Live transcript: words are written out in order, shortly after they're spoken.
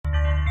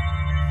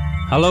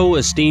Hello,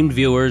 esteemed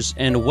viewers,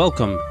 and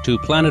welcome to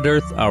Planet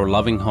Earth, Our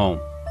Loving Home.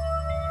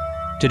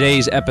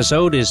 Today's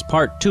episode is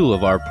part 2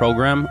 of our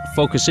program,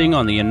 focusing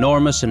on the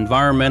enormous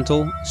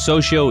environmental,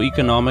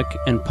 socio-economic,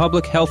 and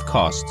public health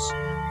costs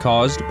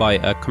caused by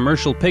a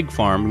commercial pig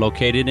farm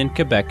located in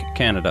Quebec,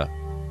 Canada.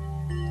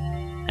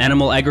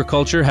 Animal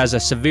agriculture has a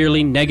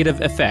severely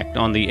negative effect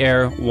on the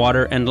air,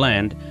 water, and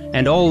land,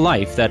 and all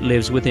life that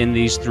lives within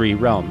these three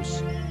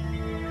realms.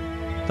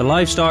 The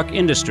livestock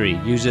industry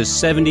uses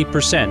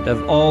 70%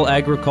 of all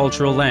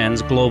agricultural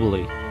lands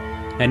globally,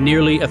 and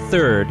nearly a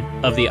third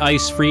of the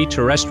ice-free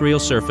terrestrial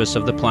surface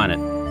of the planet.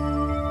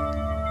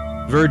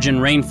 Virgin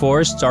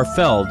rainforests are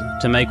felled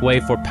to make way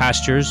for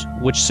pastures,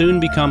 which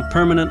soon become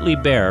permanently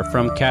bare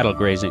from cattle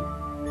grazing.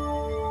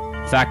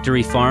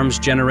 Factory farms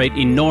generate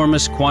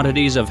enormous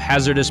quantities of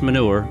hazardous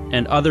manure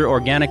and other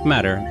organic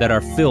matter that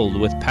are filled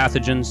with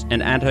pathogens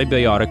and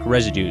antibiotic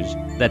residues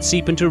that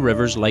seep into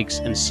rivers, lakes,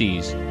 and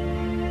seas.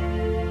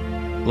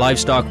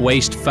 Livestock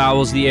waste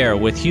fouls the air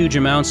with huge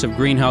amounts of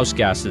greenhouse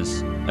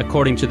gases.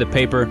 According to the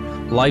paper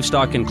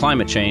Livestock and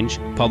Climate Change,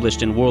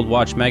 published in World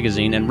Watch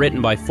magazine and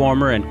written by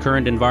former and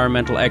current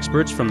environmental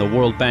experts from the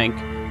World Bank,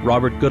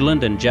 Robert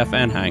Goodland and Jeff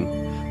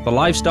Anhang, the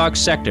livestock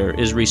sector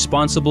is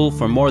responsible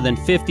for more than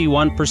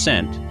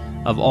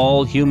 51% of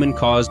all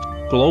human-caused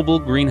global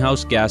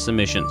greenhouse gas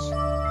emissions.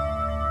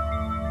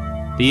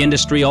 The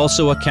industry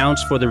also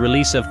accounts for the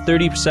release of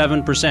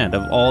 37%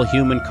 of all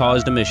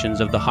human-caused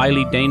emissions of the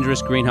highly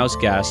dangerous greenhouse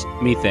gas,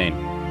 methane.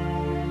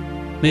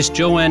 Miss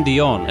Johanne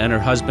Dion and her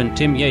husband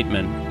Tim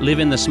Yeatman live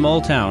in the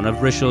small town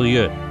of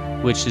Richelieu,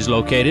 which is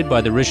located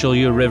by the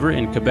Richelieu River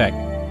in Quebec.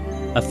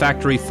 A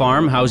factory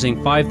farm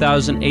housing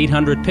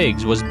 5,800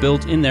 pigs was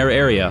built in their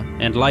area,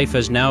 and life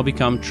has now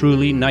become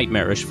truly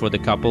nightmarish for the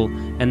couple,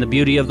 and the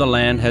beauty of the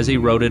land has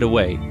eroded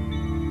away.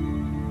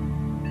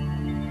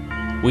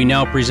 We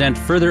now present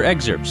further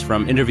excerpts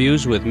from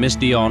interviews with Miss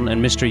Dion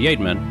and Mr.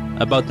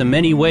 Yeatman about the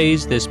many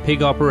ways this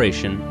pig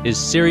operation is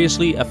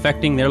seriously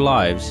affecting their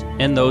lives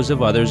and those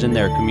of others in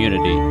their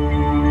community.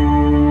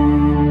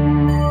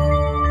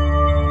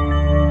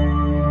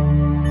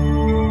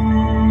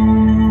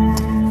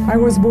 I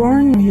was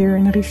born here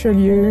in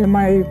Richelieu.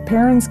 My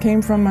parents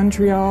came from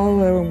Montreal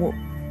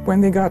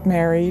when they got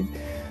married.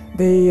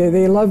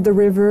 They loved the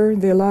river.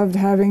 They loved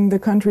having the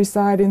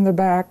countryside in the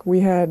back.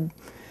 We had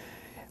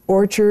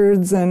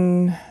orchards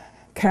and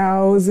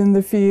cows in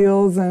the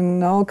fields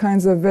and all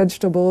kinds of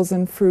vegetables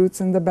and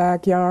fruits in the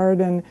backyard,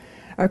 and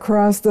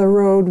across the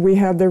road we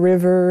had the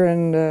river,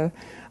 and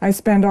I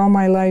spent all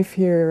my life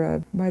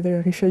here by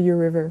the Richelieu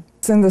River.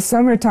 In the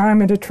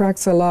summertime it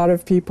attracts a lot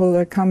of people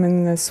that come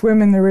and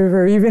swim in the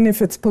river. Even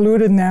if it's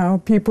polluted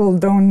now, people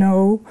don't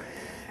know,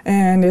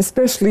 and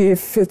especially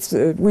if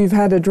we've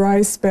had a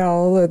dry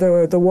spell,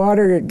 the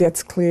water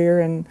gets clear,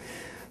 and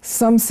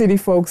some city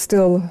folks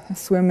still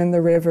swim in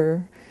the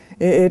river.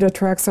 It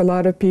attracts a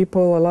lot of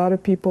people. A lot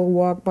of people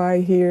walk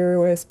by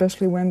here,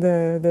 especially when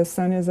the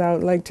sun is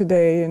out like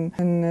today,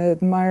 and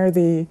admire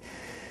the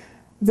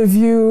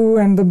view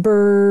and the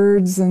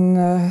birds, and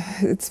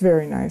it's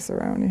very nice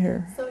around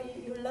here. So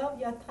you love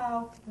your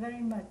town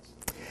very much?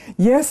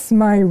 Yes,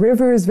 my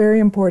river is very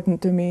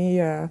important to me.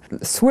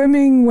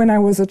 Swimming when I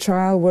was a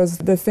child was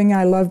the thing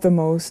I loved the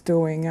most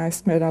doing. I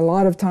spent a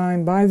lot of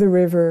time by the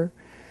river.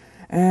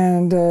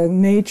 And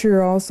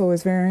nature also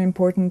is very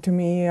important to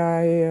me.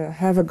 I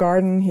have a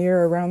garden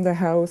here around the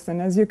house,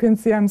 and as you can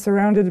see, I'm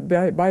surrounded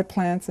by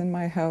plants in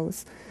my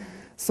house.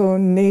 So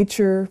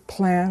nature,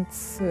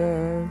 plants,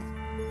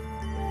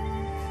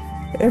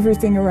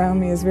 everything around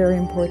me is very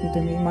important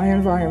to me. My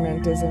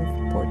environment is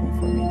important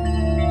for me.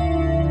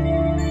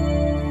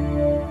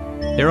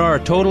 There are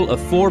a total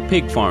of 4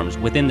 pig farms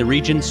within the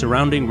region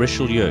surrounding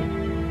Richelieu.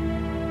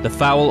 The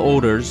foul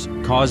odors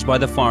caused by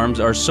the farms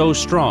are so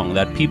strong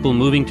that people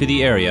moving to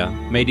the area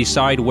may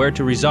decide where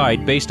to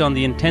reside based on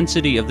the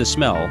intensity of the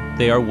smell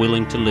they are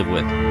willing to live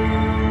with.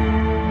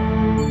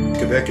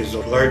 Quebec is the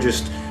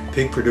largest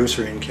pig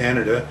producer in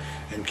Canada,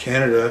 and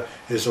Canada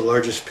is the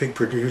largest pig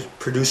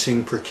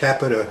producing per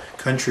capita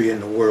country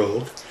in the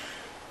world.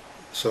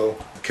 So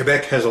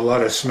Quebec has a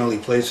lot of smelly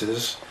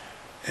places,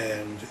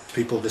 and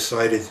people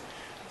decided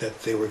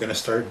that they were going to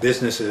start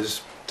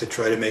businesses to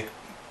try to make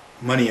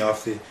money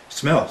off the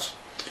smells.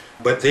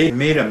 But they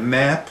made a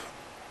map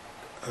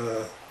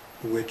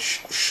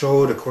which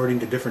showed, according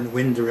to different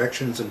wind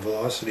directions and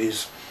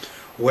velocities,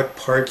 what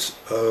parts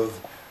of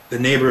the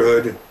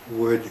neighborhood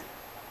would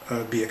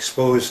be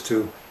exposed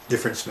to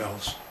different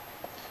smells.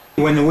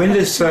 When the wind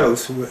is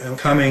south,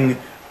 coming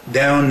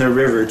down the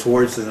river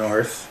towards the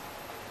north,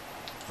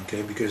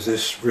 okay, because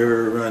this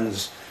river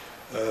runs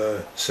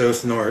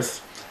south-north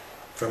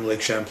from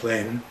Lake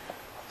Champlain,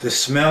 the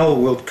smell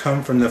will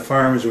come from the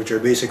farms, which are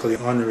basically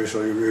on the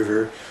Richelieu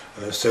River,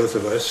 south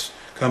of us,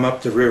 come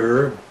up the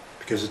river,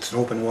 because it's an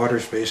open water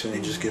space, and they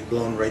just get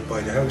blown right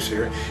by the house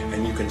here,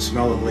 and you can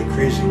smell it like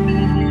crazy.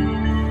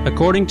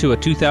 According to a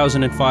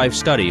 2005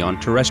 study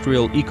on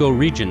terrestrial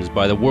ecoregions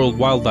by the World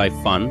Wildlife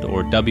Fund,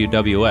 or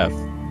WWF,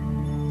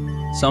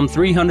 some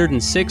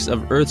 306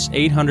 of Earth's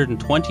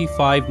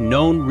 825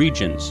 known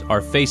regions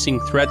are facing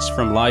threats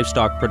from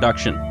livestock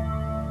production.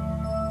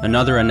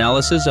 Another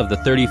analysis of the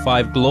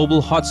 35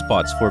 global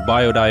hotspots for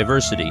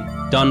biodiversity,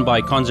 done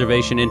by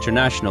Conservation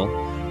International,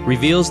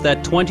 reveals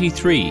that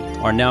 23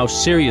 are now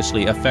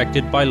seriously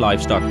affected by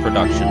livestock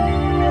production.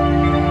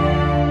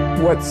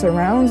 What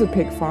surrounds a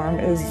pig farm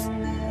is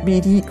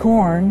BT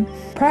corn,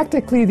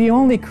 practically the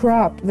only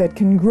crop that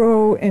can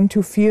grow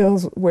into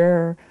fields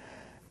where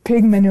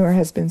pig manure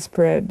has been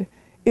spread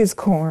is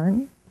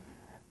corn.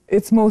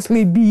 It's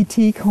mostly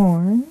BT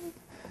corn.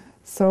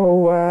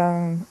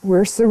 So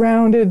we're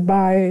surrounded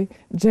by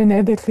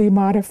genetically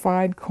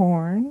modified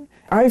corn.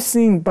 I've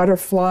seen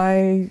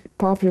butterfly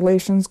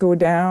populations go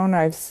down.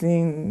 I've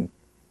seen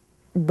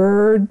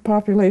bird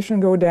population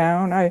go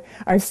down.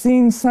 I've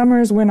seen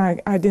summers when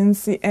I didn't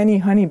see any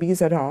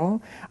honeybees at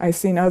all. I've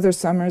seen other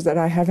summers that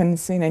I haven't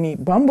seen any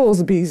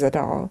bumblebees at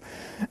all.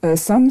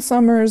 Some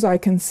summers I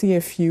can see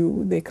a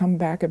few. They come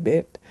back a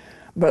bit.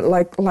 But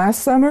like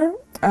last summer,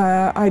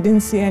 I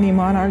didn't see any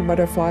monarch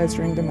butterflies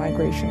during the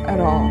migration at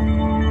all.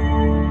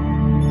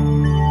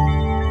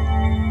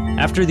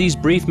 After these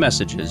brief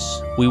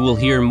messages, we will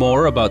hear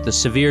more about the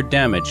severe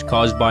damage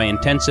caused by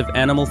intensive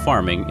animal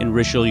farming in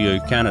Richelieu,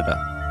 Canada.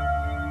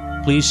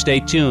 Please stay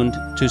tuned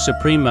to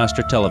Supreme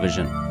Master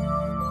Television.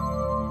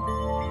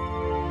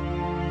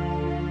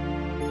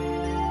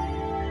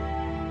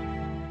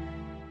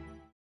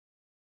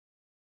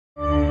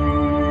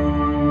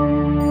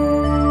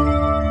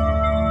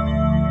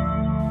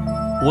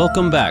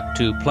 Welcome back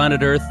to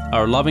Planet Earth,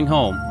 Our Loving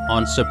Home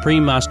on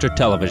Supreme Master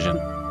Television.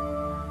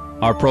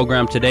 Our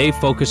program today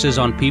focuses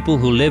on people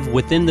who live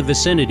within the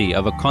vicinity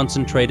of a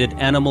concentrated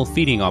animal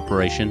feeding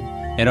operation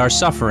and are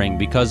suffering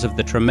because of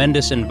the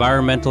tremendous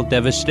environmental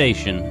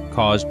devastation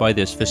caused by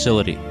this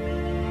facility.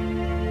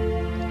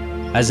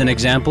 As an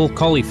example,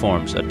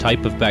 coliforms, a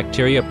type of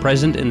bacteria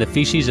present in the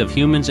feces of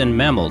humans and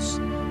mammals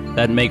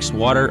that makes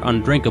water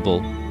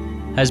undrinkable,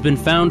 has been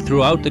found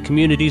throughout the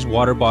community's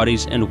water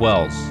bodies and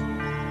wells.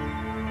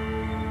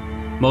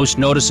 Most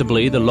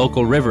noticeably, the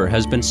local river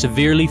has been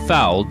severely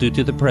fouled due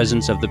to the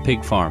presence of the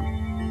pig farm.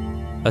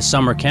 A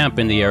summer camp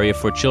in the area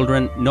for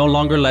children no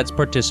longer lets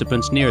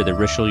participants near the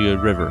Richelieu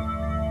River.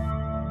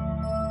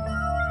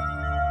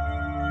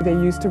 They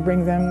used to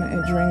bring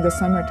them during the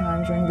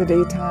summertime, during the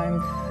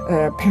daytime.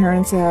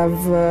 Parents have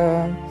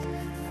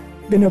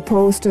been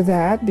opposed to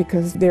that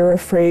because they're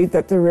afraid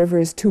that the river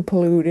is too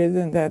polluted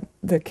and that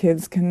the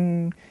kids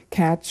can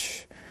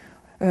catch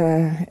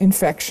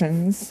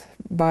infections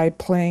by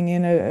playing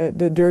in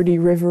the dirty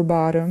river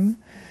bottom.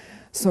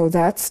 So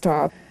that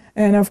stopped.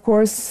 And of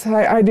course,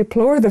 I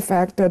deplore the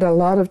fact that a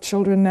lot of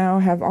children now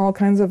have all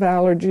kinds of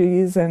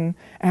allergies and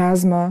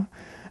asthma,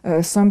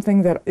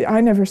 something that I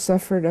never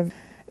suffered of.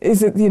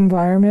 Is it the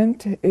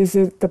environment? Is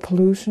it the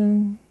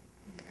pollution?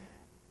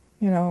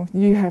 You know,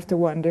 you have to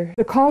wonder.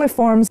 The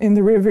coliforms in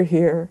the river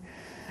here,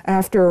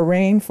 after a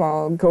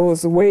rainfall,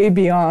 goes way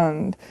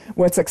beyond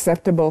what's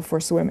acceptable for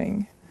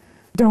swimming.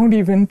 Don't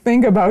even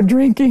think about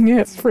drinking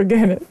it,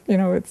 forget it. You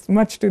know, it's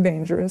much too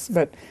dangerous.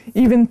 But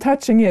even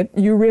touching it,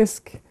 you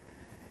risk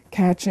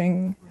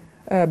catching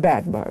a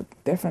bad bug,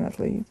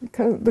 definitely.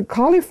 Because the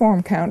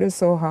coliform count is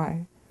so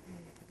high.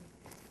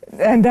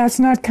 And that's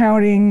not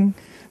counting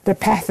the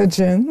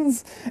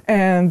pathogens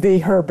and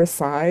the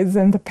herbicides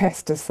and the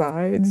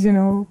pesticides, you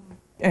know,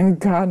 and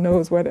God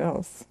knows what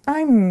else.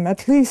 I'm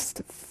at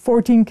least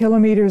 14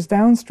 kilometers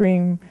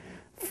downstream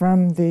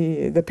from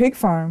the pig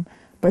farm.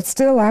 But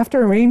still,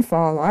 after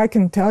rainfall, I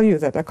can tell you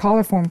that the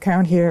coliform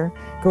count here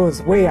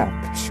goes way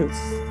up, shoots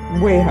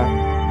way up.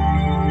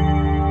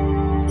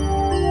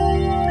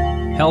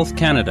 Health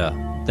Canada,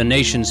 the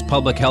nation's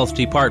public health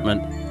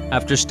department,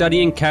 after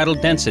studying cattle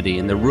density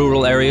in the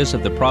rural areas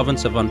of the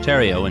province of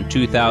Ontario in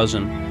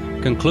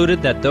 2000,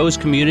 concluded that those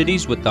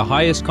communities with the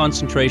highest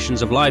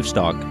concentrations of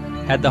livestock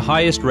had the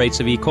highest rates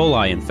of E.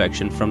 coli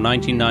infection from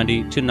 1990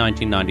 to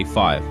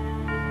 1995.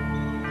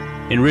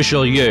 In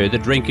Richelieu, the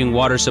drinking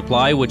water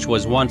supply, which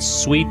was once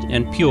sweet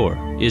and pure,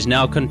 is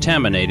now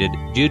contaminated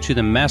due to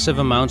the massive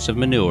amounts of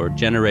manure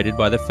generated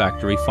by the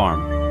factory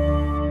farm.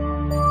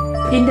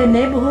 In the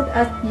neighborhood,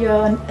 as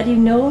you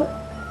know,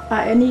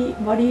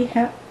 anybody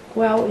have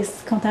well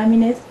is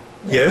contaminated?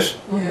 Yes?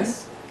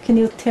 Yes. Can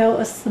you tell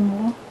us some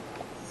more?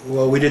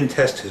 Well, we didn't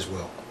test his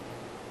well.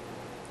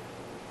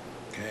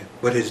 Okay.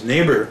 But his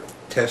neighbor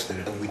tested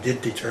it, and we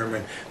did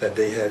determine that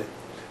they had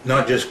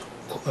not just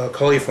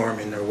coliform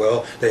in their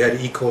well, they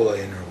had E.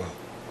 coli in their well.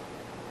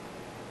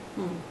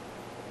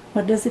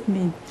 What does it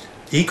mean?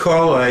 E.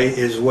 coli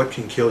is what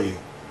can kill you.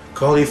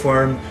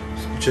 Coliform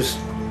just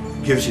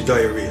gives you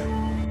diarrhea.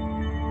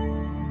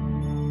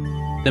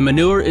 The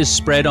manure is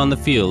spread on the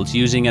fields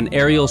using an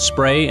aerial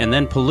spray and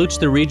then pollutes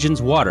the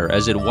region's water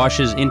as it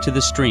washes into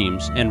the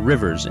streams and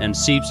rivers and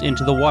seeps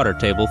into the water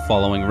table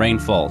following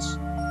rainfalls.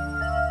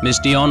 Ms.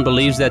 Dion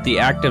believes that the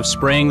act of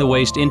spraying the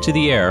waste into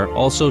the air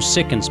also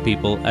sickens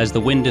people as the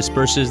wind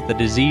disperses the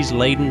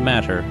disease-laden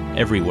matter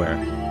everywhere.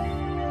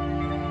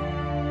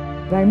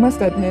 I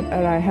must admit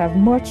that I have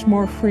much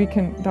more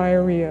frequent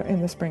diarrhea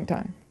in the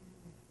springtime,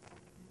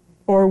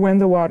 or when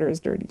the water is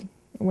dirty,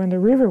 when the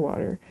river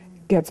water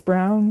gets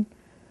brown.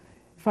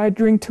 If I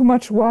drink too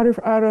much water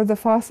out of the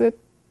faucet,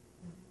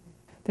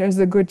 there's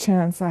a good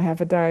chance I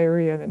have a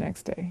diarrhea the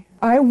next day.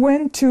 I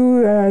went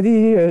to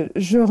the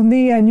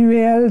Journée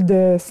annuelle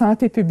de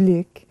santé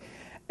publique,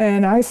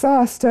 and I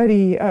saw a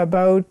study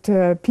about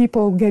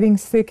people getting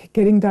sick,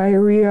 getting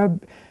diarrhea,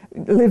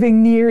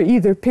 living near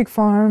either pig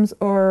farms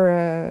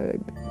or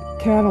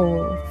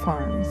cattle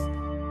farms.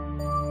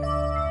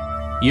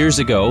 Years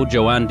ago,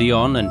 Johanne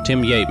Dion and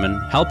Tim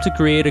Yeatman helped to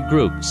create a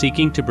group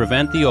seeking to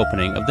prevent the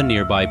opening of the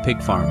nearby pig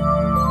farm.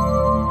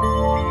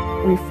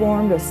 We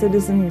formed a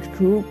citizen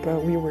group.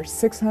 We were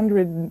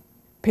 600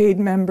 paid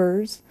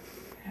members,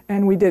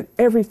 and we did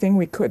everything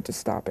we could to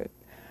stop it.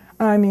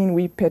 I mean,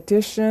 we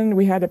petitioned,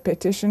 we had a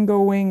petition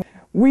going.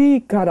 We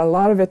got a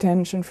lot of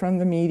attention from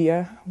the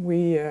media.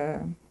 We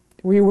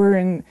were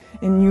in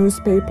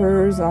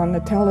newspapers, on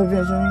the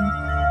television.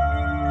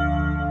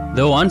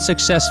 Though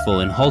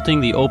unsuccessful in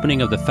halting the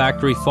opening of the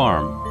factory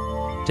farm,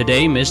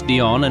 today Ms.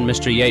 Dion and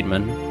Mr.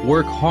 Yeatman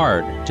work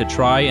hard to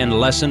try and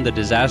lessen the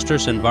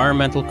disastrous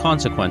environmental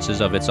consequences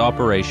of its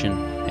operation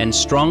and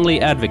strongly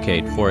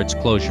advocate for its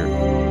closure.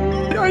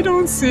 I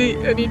don't see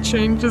any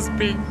changes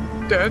being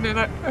done, and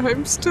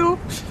I'm still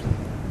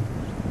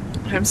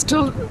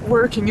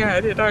working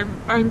at it.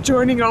 I'm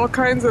joining all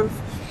kinds of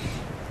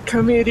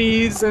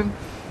committees and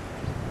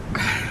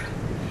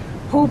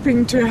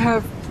hoping to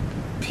have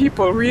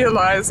people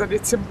realize that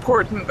it's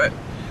important that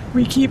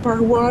we keep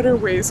our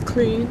waterways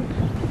clean.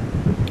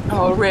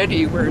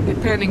 Already we're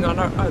depending on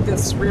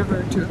this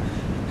river to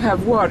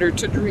have water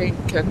to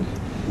drink, and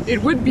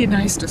it would be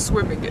nice to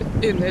swim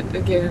in it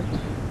again.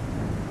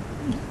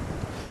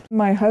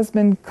 My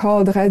husband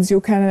called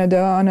Radio-Canada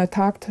on a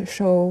talk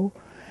show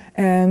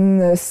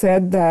and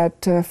said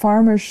that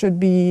farmers should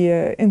be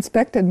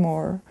inspected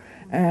more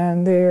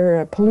and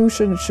their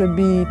pollution should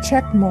be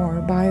checked more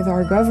by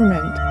our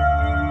government.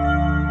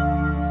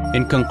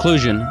 In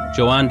conclusion,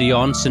 Johanne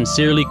Dion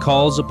sincerely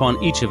calls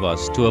upon each of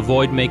us to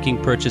avoid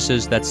making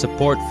purchases that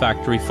support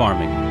factory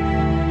farming.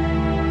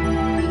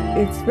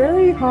 It's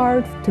very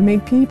hard to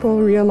make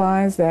people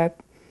realize that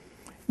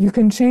you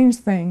can change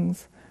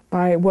things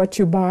by what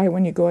you buy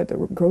when you go at the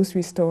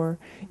grocery store.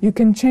 You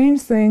can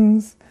change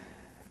things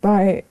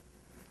by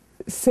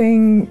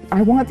saying,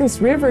 I want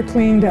this river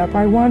cleaned up.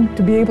 I want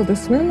to be able to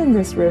swim in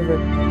this river.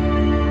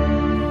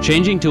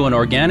 Changing to an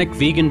organic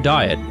vegan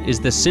diet is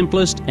the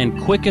simplest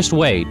and quickest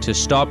way to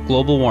stop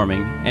global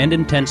warming and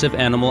intensive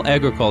animal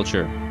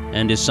agriculture,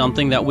 and is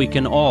something that we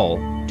can all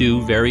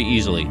do very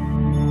easily.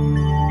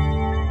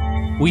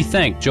 We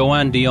thank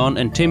Johanne Dion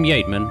and Tim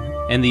Yeatman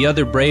and the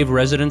other brave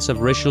residents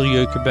of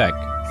Richelieu, Quebec,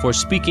 for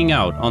speaking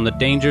out on the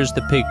dangers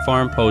the pig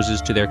farm poses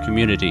to their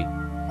community.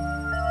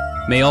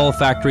 May all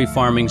factory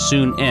farming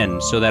soon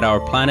end so that our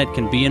planet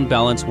can be in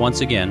balance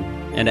once again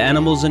and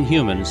animals and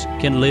humans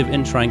can live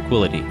in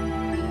tranquility.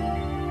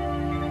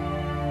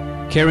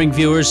 Caring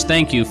viewers,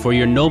 thank you for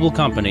your noble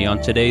company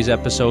on today's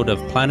episode of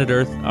Planet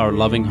Earth, Our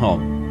Loving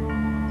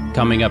Home.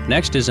 Coming up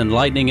next is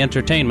enlightening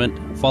entertainment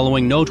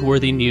following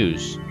noteworthy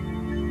news.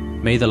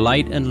 May the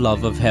light and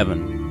love of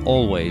heaven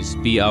always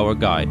be our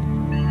guide.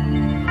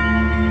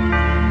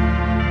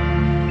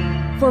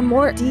 For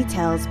more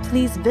details,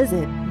 please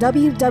visit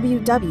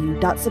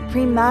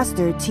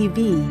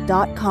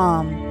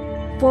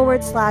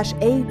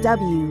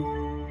www.suprememastertv.com/AW